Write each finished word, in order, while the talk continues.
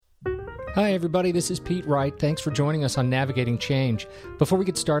Hi, everybody. This is Pete Wright. Thanks for joining us on Navigating Change. Before we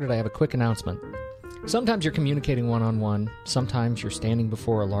get started, I have a quick announcement. Sometimes you're communicating one-on-one. Sometimes you're standing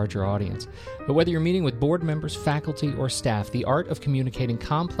before a larger audience. But whether you're meeting with board members, faculty, or staff, the art of communicating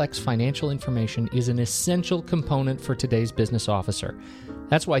complex financial information is an essential component for today's business officer.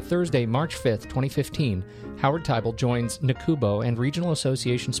 That's why Thursday, March 5th, 2015, Howard Teibel joins NACUBO and Regional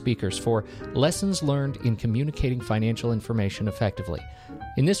Association speakers for Lessons Learned in Communicating Financial Information Effectively.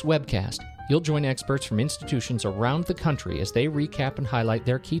 In this webcast, you'll join experts from institutions around the country as they recap and highlight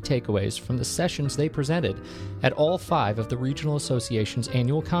their key takeaways from the sessions they presented at all 5 of the Regional Association's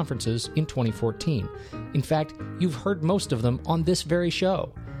annual conferences in 2014. In fact, you've heard most of them on this very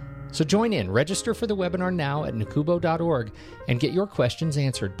show. So join in, register for the webinar now at nacubo.org, and get your questions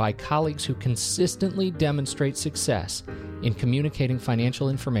answered by colleagues who consistently demonstrate success in communicating financial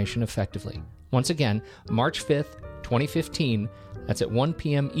information effectively. Once again, March 5th, 2015, that's at 1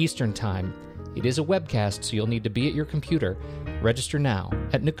 p.m. Eastern Time. It is a webcast, so you'll need to be at your computer. Register now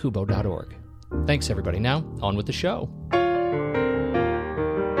at nacubo.org. Thanks, everybody. Now, on with the show.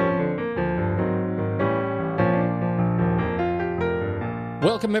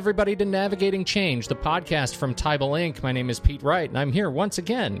 Welcome, everybody, to Navigating Change, the podcast from Teibel Inc. My name is Pete Wright, and I'm here once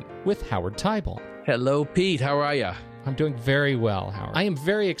again with Howard Teibel. Hello, Pete. How are you? I'm doing very well, Howard. I am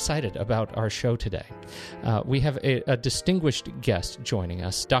very excited about our show today. We have a distinguished guest joining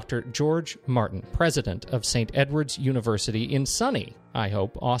us, Dr. George Martin, president of St. Edward's University in sunny, I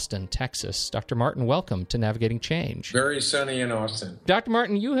hope, Austin, Texas. Dr. Martin, welcome to Navigating Change. Very sunny in Austin. Dr.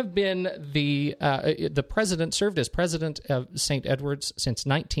 Martin, you have been the president, served as president of St. Edward's since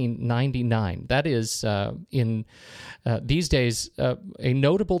 1999. That is, in these days, a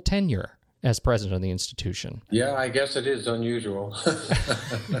notable tenure as president of the institution. Yeah, I guess it is unusual.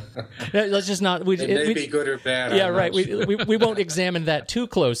 Let's just not... It may be good or bad. Yeah, right. We won't examine that too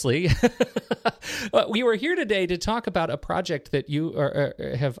closely. We were here today to talk about a project that you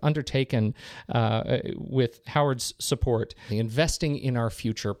have undertaken with Howard's support, the Investing in Our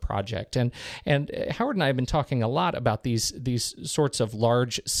Future project. And Howard and I have been talking a lot about these sorts of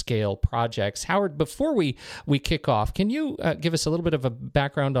large-scale projects. Howard, before we kick off, can you give us a little bit of a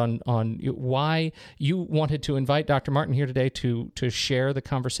background on why you wanted to invite Dr. Martin here today to share the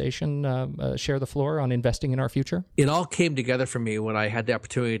conversation, share the floor on investing in our future? It all came together for me when I had the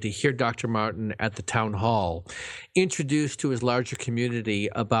opportunity to hear Dr. Martin at the town hall introduced to his larger community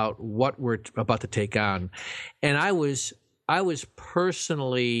about what we're about to take on. And I was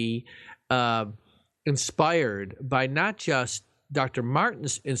personally inspired by not just Dr.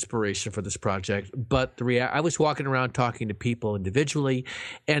 Martin's inspiration for this project, but I was walking around talking to people individually,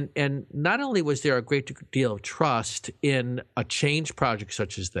 and not only was there a great deal of trust in a change project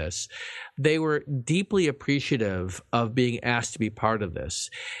such as this, they were deeply appreciative of being asked to be part of this.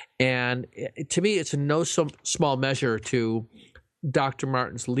 And to me, it's in no small measure to Dr.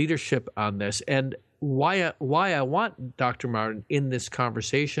 Martin's leadership on this, and why I want Dr. Martin in this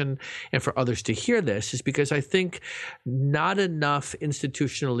conversation and for others to hear this is because I think not enough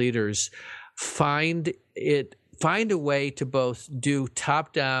institutional leaders find a way to both do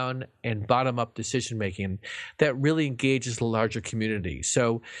top-down and bottom-up decision-making that really engages the larger community.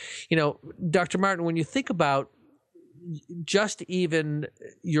 So, Dr. Martin, when you think about just even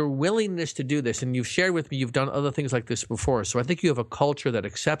your willingness to do this, and you've shared with me you've done other things like this before, so I think you have a culture that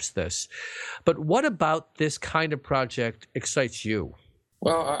accepts this. But what about this kind of project excites you?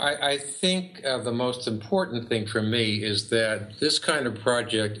 Well, I think the most important thing for me is that this kind of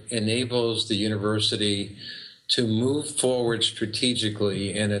project enables the university to move forward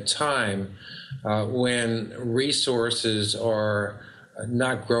strategically in a time when resources are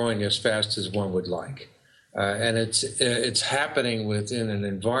not growing as fast as one would like. And it's happening within an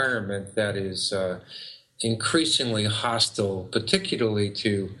environment that is increasingly hostile, particularly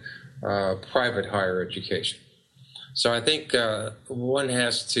to private higher education. So I think one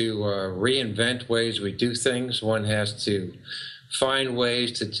has to reinvent ways we do things. One has to find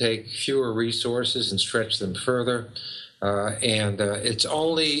ways to take fewer resources and stretch them further. And it's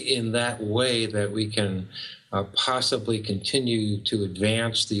only in that way that we can possibly continue to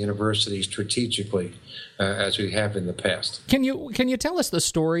advance the university strategically as we have in the past. Can you tell us the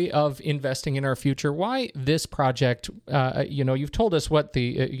story of investing in our future? Why this project? You've told us what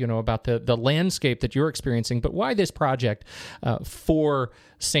about the landscape that you're experiencing, but why this project for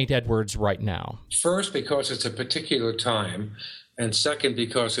St. Edward's right now? First, because it's a particular time, and second,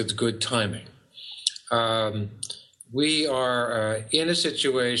 because it's good timing. We are in a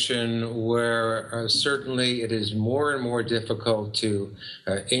situation where certainly it is more and more difficult to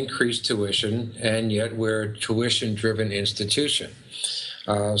increase tuition, and yet we're a tuition-driven institution.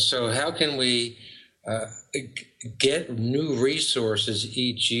 So how can we get new resources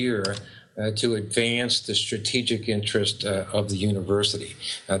each year to advance the strategic interest of the university?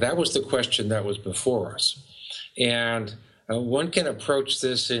 That was the question that was before us. And one can approach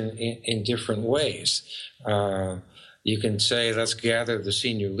this in different ways. You can say, let's gather the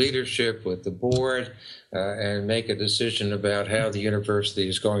senior leadership with the board and make a decision about how the university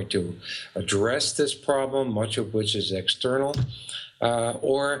is going to address this problem, much of which is external.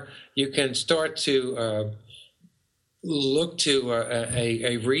 Or you can start to look to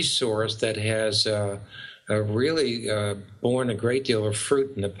a resource that has really borne a great deal of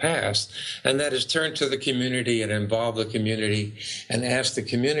fruit in the past, and that is turn to the community and involve the community and ask the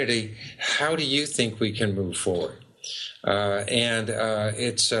community, how do you think we can move forward?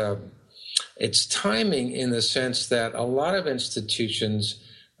 It's timing in the sense that a lot of institutions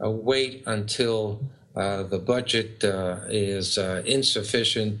wait until the budget is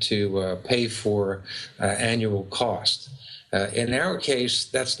insufficient to pay for annual cost. In our case,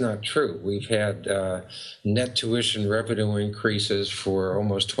 that's not true. We've had net tuition revenue increases for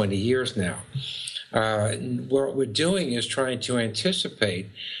almost 20 years now. What we're doing is trying to anticipate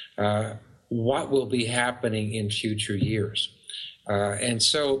what will be happening in future years. And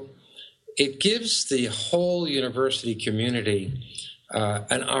so it gives the whole university community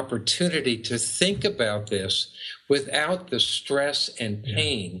an opportunity to think about this without the stress and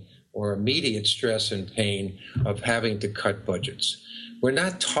pain or immediate stress and pain of having to cut budgets. We're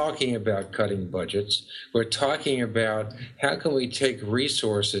not talking about cutting budgets. We're talking about how can we take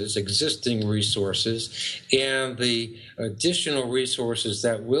resources, existing resources, and the additional resources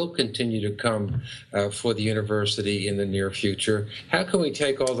that will continue to come for the university in the near future. How can we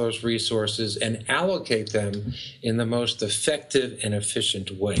take all those resources and allocate them in the most effective and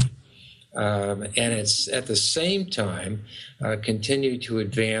efficient way? And it's at the same time continue to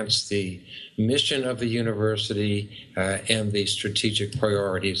advance the mission of the university and the strategic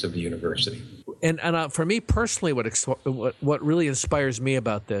priorities of the university. And for me personally, what really inspires me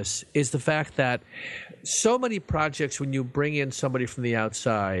about this is the fact that so many projects, when you bring in somebody from the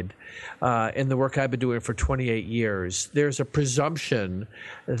outside, in the work I've been doing for 28 years, there's a presumption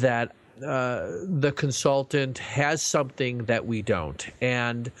that the consultant has something that we don't.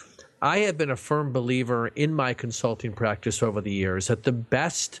 And I have been a firm believer in my consulting practice over the years that the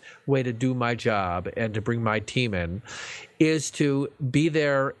best way to do my job and to bring my team in is to be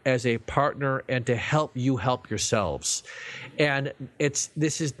there as a partner and to help you help yourselves. And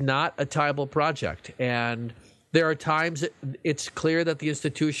this is not a Teibel project. And there are times it's clear that the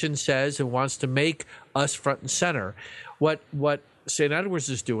institution says and wants to make us front and center. What St. Edward's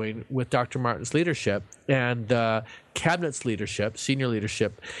is doing with Dr. Martin's leadership and cabinet's leadership, senior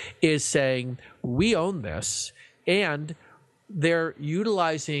leadership, is saying, we own this, and they're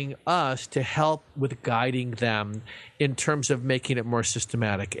utilizing us to help with guiding them in terms of making it more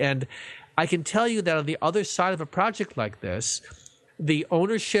systematic. And I can tell you that on the other side of a project like this, the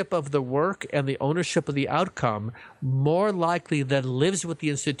ownership of the work and the ownership of the outcome more likely than lives with the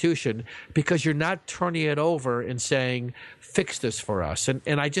institution, because you're not turning it over and saying, fix this for us.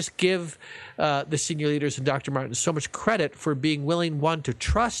 And I just give the senior leaders and Dr. Martin so much credit for being willing, one, to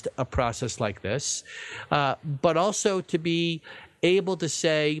trust a process like this, but also to be able to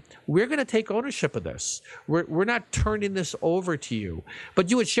say, we're going to take ownership of this. We're not turning this over to you.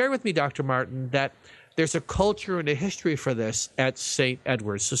 But you would share with me, Dr. Martin, that there's a culture and a history for this at St.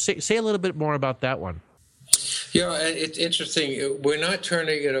 Edward's. So say a little bit more about that one. Yeah, it's interesting. We're not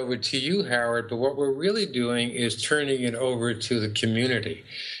turning it over to you, Howard, but what we're really doing is turning it over to the community,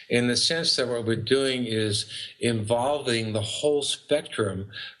 in the sense that what we're doing is involving the whole spectrum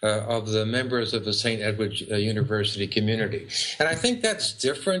of the members of the St. Edward's University community. And I think that's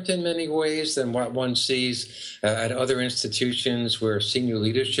different in many ways than what one sees at other institutions where senior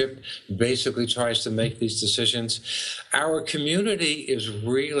leadership basically tries to make these decisions. Our community is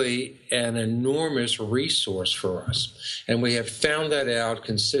really an enormous resource for us, and we have found that out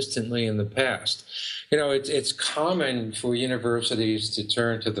consistently in the past. You know, it's common for universities to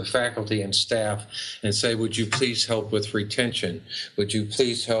turn to the faculty and staff and say, would you please help with retention? Would you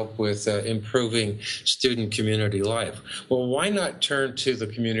please help with improving student community life? Well, why not turn to the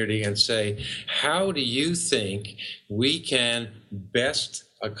community and say, how do you think we can best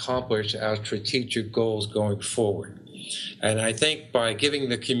accomplish our strategic goals going forward? And I think by giving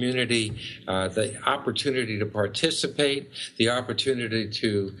the community the opportunity to participate, the opportunity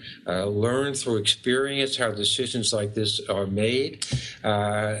to learn through experience how decisions like this are made,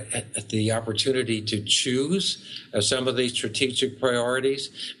 the opportunity to choose some of these strategic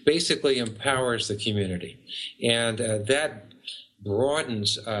priorities, basically empowers the community. And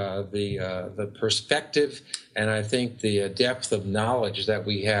broadens the perspective, and I think the depth of knowledge that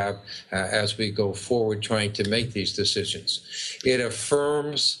we have as we go forward trying to make these decisions. It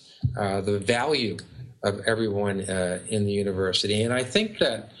affirms the value of everyone in the university, and I think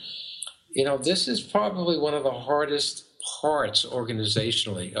that this is probably one of the hardest parts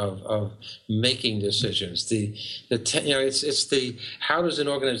organizationally of making decisions. It's the how does an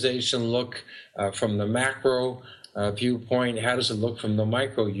organization look from the macro viewpoint? How does it look from the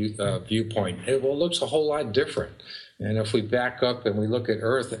micro viewpoint? It looks a whole lot different. And if we back up and we look at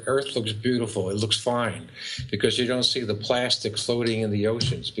Earth looks beautiful. It looks fine because you don't see the plastic floating in the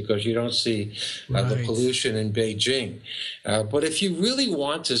oceans, because you don't see the pollution in Beijing. But if you really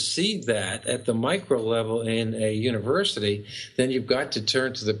want to see that at the micro level in a university, then you've got to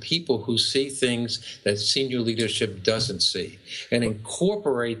turn to the people who see things that senior leadership doesn't see and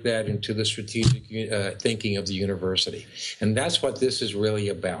incorporate that into the strategic thinking of the university. And that's what this is really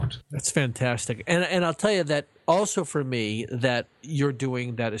about. That's fantastic. And I'll tell you that also for me that you're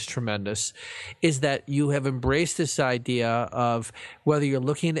doing that is tremendous is that you have embraced this idea of whether you're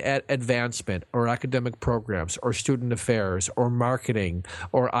looking at advancement or academic programs or student affairs or marketing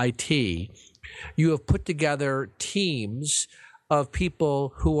or IT, you have put together teams of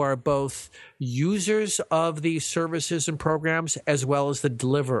people who are both users of these services and programs as well as the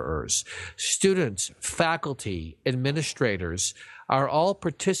deliverers. Students, faculty, administrators are all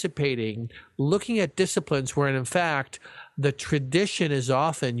participating, looking at disciplines where, in fact, the tradition is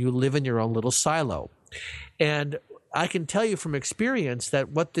often you live in your own little silo. And I can tell you from experience that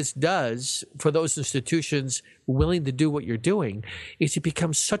what this does for those institutions willing to do what you're doing is it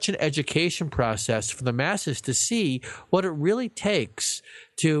becomes such an education process for the masses to see what it really takes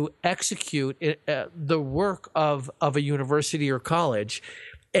to execute the work of a university or college.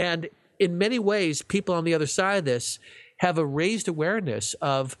 And in many ways, people on the other side of this have a raised awareness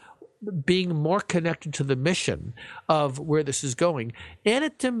of being more connected to the mission of where this is going. And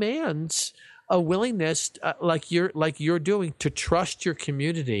it demands a willingness, like you're doing, to trust your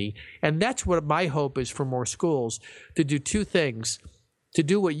community. And that's what my hope is for more schools, to do two things. To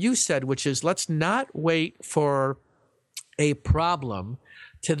do what you said, which is let's not wait for a problem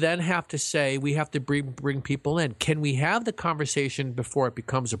to then have to say we have to bring people in. Can we have the conversation before it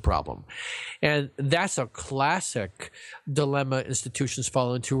becomes a problem? And that's a classic dilemma institutions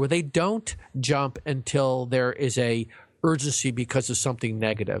fall into, where they don't jump until there is a urgency because of something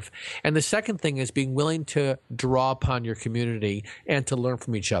negative. And the second thing is being willing to draw upon your community and to learn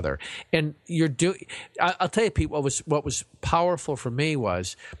from each other. And I'll tell you, Pete, what was powerful for me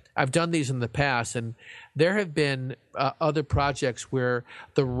was I've done these in the past, and there have been other projects where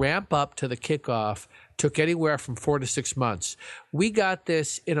the ramp up to the kickoff took anywhere from 4 to 6 months. We got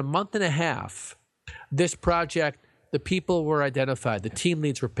this in a month and a half. This project, the people were identified, the team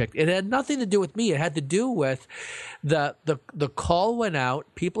leads were picked. It had nothing to do with me. It had to do with the call went out,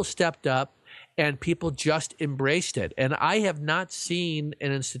 people stepped up, and people just embraced it. And I have not seen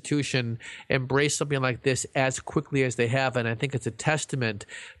an institution embrace something like this as quickly as they have, and I think it's a testament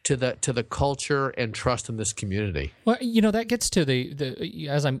to the culture and trust in this community. Well, that gets to the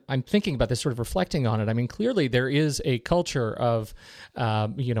as I'm thinking about this, sort of reflecting on it. I mean, clearly there is a culture of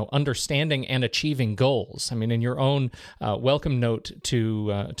understanding and achieving goals. I mean, in your own welcome note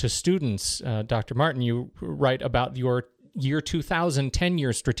to students, Dr. Martin, you write about your year 2000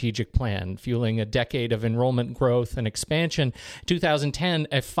 10-year strategic plan, fueling a decade of enrollment growth and expansion. 2010,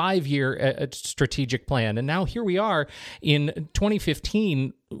 a 5-year strategic plan. And now here we are in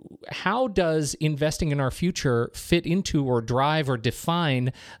 2015. How does investing in our future fit into or drive or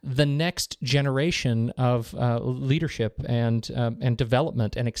define the next generation of leadership and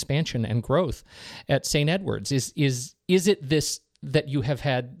development and expansion and growth at St. Edward's? Is it this that you have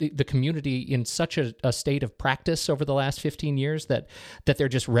had the community in such a state of practice over the last 15 years that they're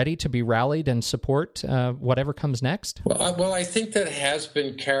just ready to be rallied and support whatever comes next? Well, I think that has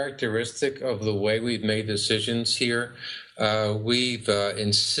been characteristic of the way we've made decisions here. We've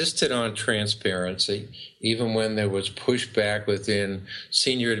insisted on transparency, even when there was pushback within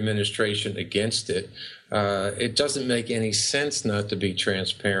senior administration against it. It doesn't make any sense not to be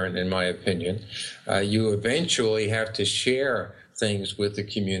transparent, in my opinion. You eventually have to share things with the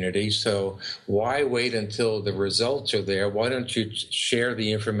community. So why wait until the results are there? Why don't you share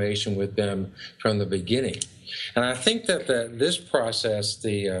the information with them from the beginning? And I think that this process,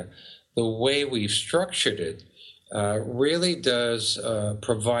 the way we've structured it, really does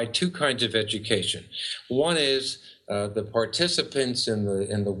provide two kinds of education. One is the participants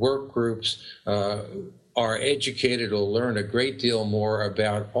in the work groups are educated or learn a great deal more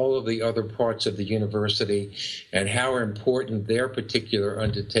about all of the other parts of the university and how important their particular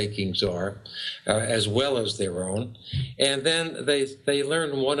undertakings are, as well as their own. And then they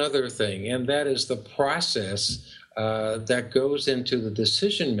learn one other thing, and that is the process that goes into the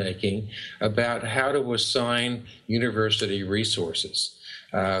decision-making about how to assign university resources.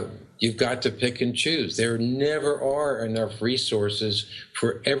 You've got to pick and choose. There never are enough resources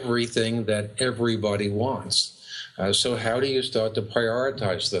for everything that everybody wants. So how do you start to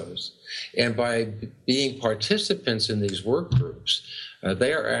prioritize those? And by being participants in these work groups,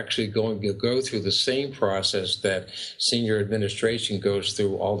 they are actually going to go through the same process that senior administration goes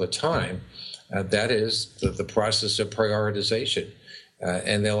through all the time. That is the process of prioritization.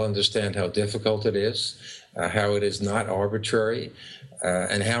 And they'll understand how difficult it is, how it is not arbitrary,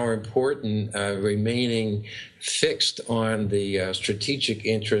 and how important remaining fixed on the strategic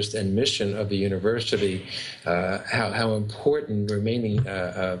interest and mission of the university, how important remaining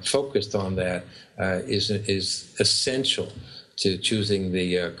focused on that is essential to choosing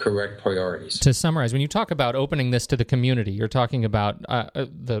the correct priorities. To summarize, when you talk about opening this to the community, you're talking about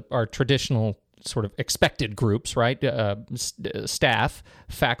our traditional sort of expected groups, right? Staff,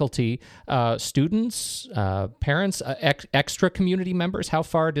 faculty, students, parents, extra community members. How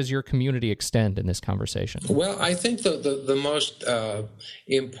far does your community extend in this conversation? Well, I think the most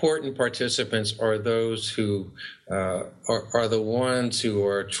important participants are those who are the ones who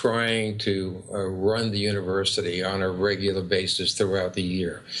are trying to run the university on a regular basis throughout the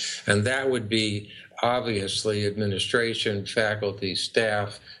year. And that would be obviously administration, faculty,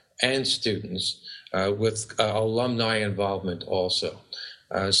 staff, and students, with alumni involvement also.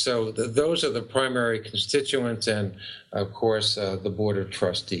 So those are the primary constituents, and of course the Board of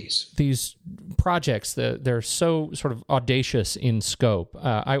Trustees. These projects, they're so sort of audacious in scope.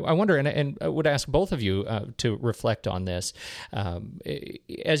 I wonder, and I would ask both of you to reflect on this.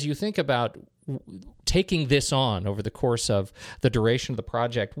 As you think about taking this on over the course of the duration of the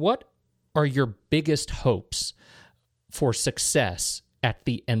project, what are your biggest hopes for success at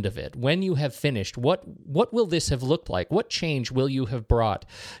the end of it? When you have finished, what will this have looked like? What change will you have brought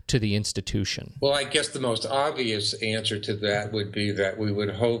to the institution? Well, I guess the most obvious answer to that would be that we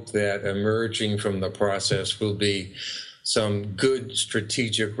would hope that emerging from the process will be some good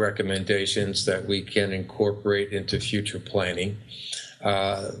strategic recommendations that we can incorporate into future planning.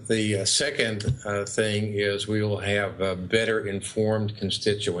 The second thing is we will have better informed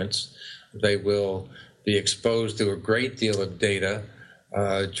constituents. They will be exposed to a great deal of data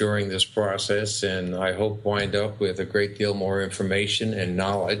during this process, and I hope wind up with a great deal more information and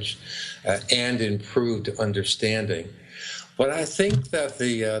knowledge and improved understanding. But I think that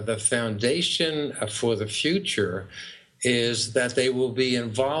the foundation for the future is that they will be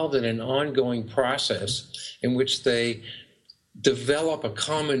involved in an ongoing process in which they develop a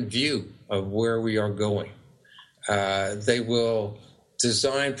common view of where we are going. They will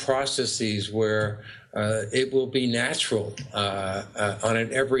design processes where it will be natural on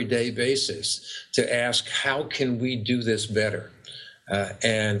an everyday basis to ask, how can we do this better?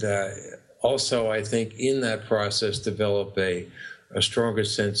 And also, I think in that process, develop a stronger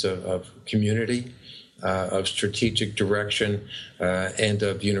sense of community, of strategic direction, and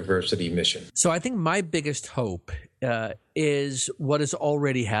of university mission. So I think my biggest hope is what is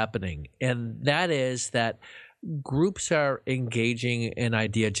already happening, and that is that groups are engaging in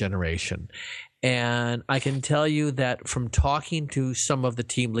idea generation. And I can tell you that from talking to some of the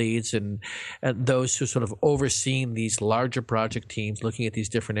team leads and those who sort of overseeing these larger project teams looking at these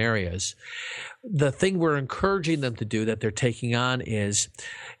different areas, the thing we're encouraging them to do that they're taking on is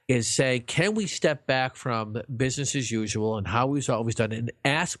say, can we step back from business as usual and how we've always done it and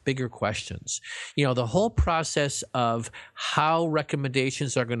ask bigger questions? You know, the whole process of how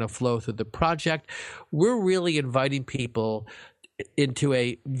recommendations are going to flow through the project, we're really inviting people into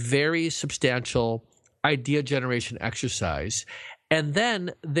a very substantial idea generation exercise. And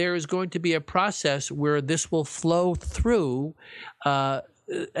then there is going to be a process where this will flow through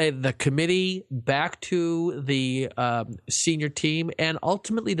the committee back to the senior team and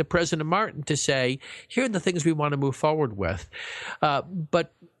ultimately to President Martin to say, here are the things we want to move forward with.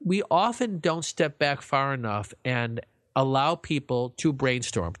 But we often don't step back far enough and allow people to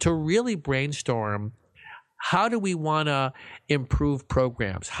brainstorm, to really brainstorm. How do we want to improve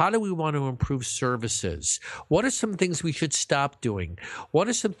programs? How do we want to improve services? What are some things we should stop doing? What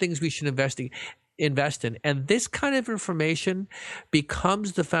are some things we should invest in? invest in. And this kind of information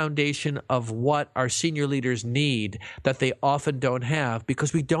becomes the foundation of what our senior leaders need that they often don't have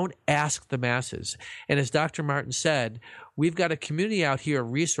because we don't ask the masses. And as Dr. Martin said, we've got a community out here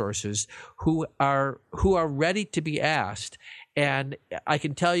of resources who are ready to be asked. And I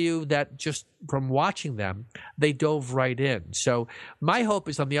can tell you that just from watching them, they dove right in. So my hope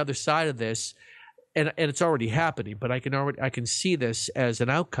is on the other side of this, and it's already happening, but I can see this as an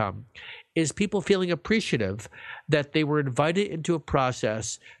outcome, is people feeling appreciative that they were invited into a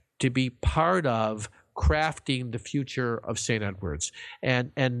process to be part of crafting the future of St. Edward's,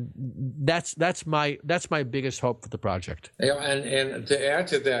 and that's my biggest hope for the project. And to add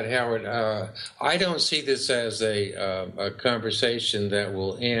to that, Howard, I don't see this as a conversation that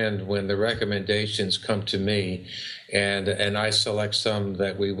will end when the recommendations come to me, and I select some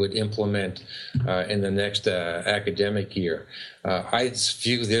that we would implement in the next academic year. I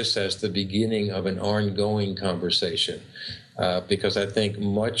view this as the beginning of an ongoing conversation. Because I think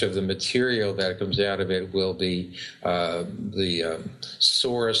much of the material that comes out of it will be the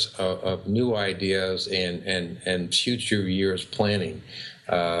source of new ideas and future years planning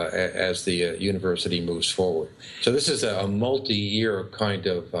as the university moves forward. So this is a multi-year kind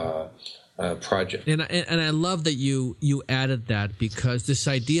of project. And I love that you added that, because this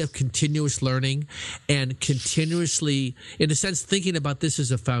idea of continuous learning and continuously, in a sense, thinking about this as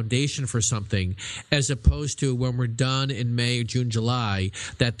a foundation for something, as opposed to when we're done in May, June, July,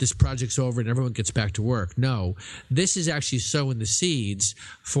 that this project's over and everyone gets back to work. No, this is actually sowing the seeds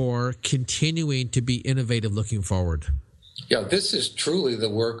for continuing to be innovative looking forward. Yeah, this is truly the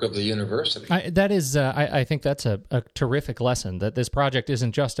work of the university. I think that's a terrific lesson, that this project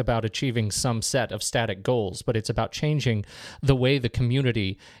isn't just about achieving some set of static goals, but it's about changing the way the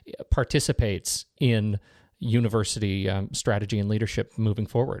community participates in university strategy and leadership moving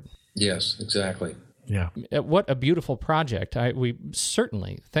forward. Yes, exactly. Yeah. What a beautiful project. We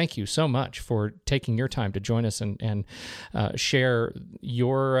certainly thank you so much for taking your time to join us and share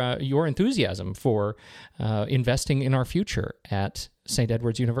your enthusiasm for investing in our future at St.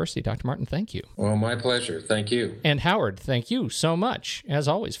 Edward's University. Dr. Martin, thank you. Well, my pleasure. Thank you. And Howard, thank you so much, as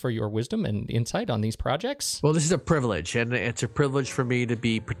always, for your wisdom and insight on these projects. Well, this is a privilege, and it's a privilege for me to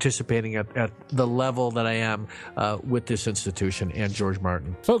be participating at the level that I am with this institution and George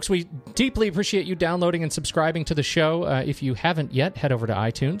Martin. Folks, we deeply appreciate you downloading and subscribing to the show. If you haven't yet, head over to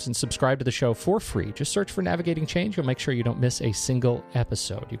iTunes and subscribe to the show for free. Just search for Navigating Change. You'll make sure you don't miss a single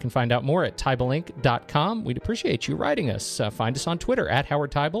episode. You can find out more at TeibelInc.com. We'd appreciate you writing us. Find us on Twitter at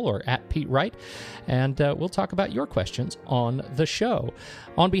Howard Teibel or at Pete Wright, and we'll talk about your questions on the show.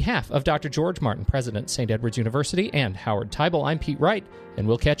 On behalf of Dr. George Martin, President, St. Edward's University, and Howard Teibel, I'm Pete Wright, and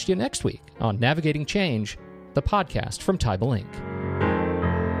we'll catch you next week on Navigating Change, the podcast from Teibel Inc.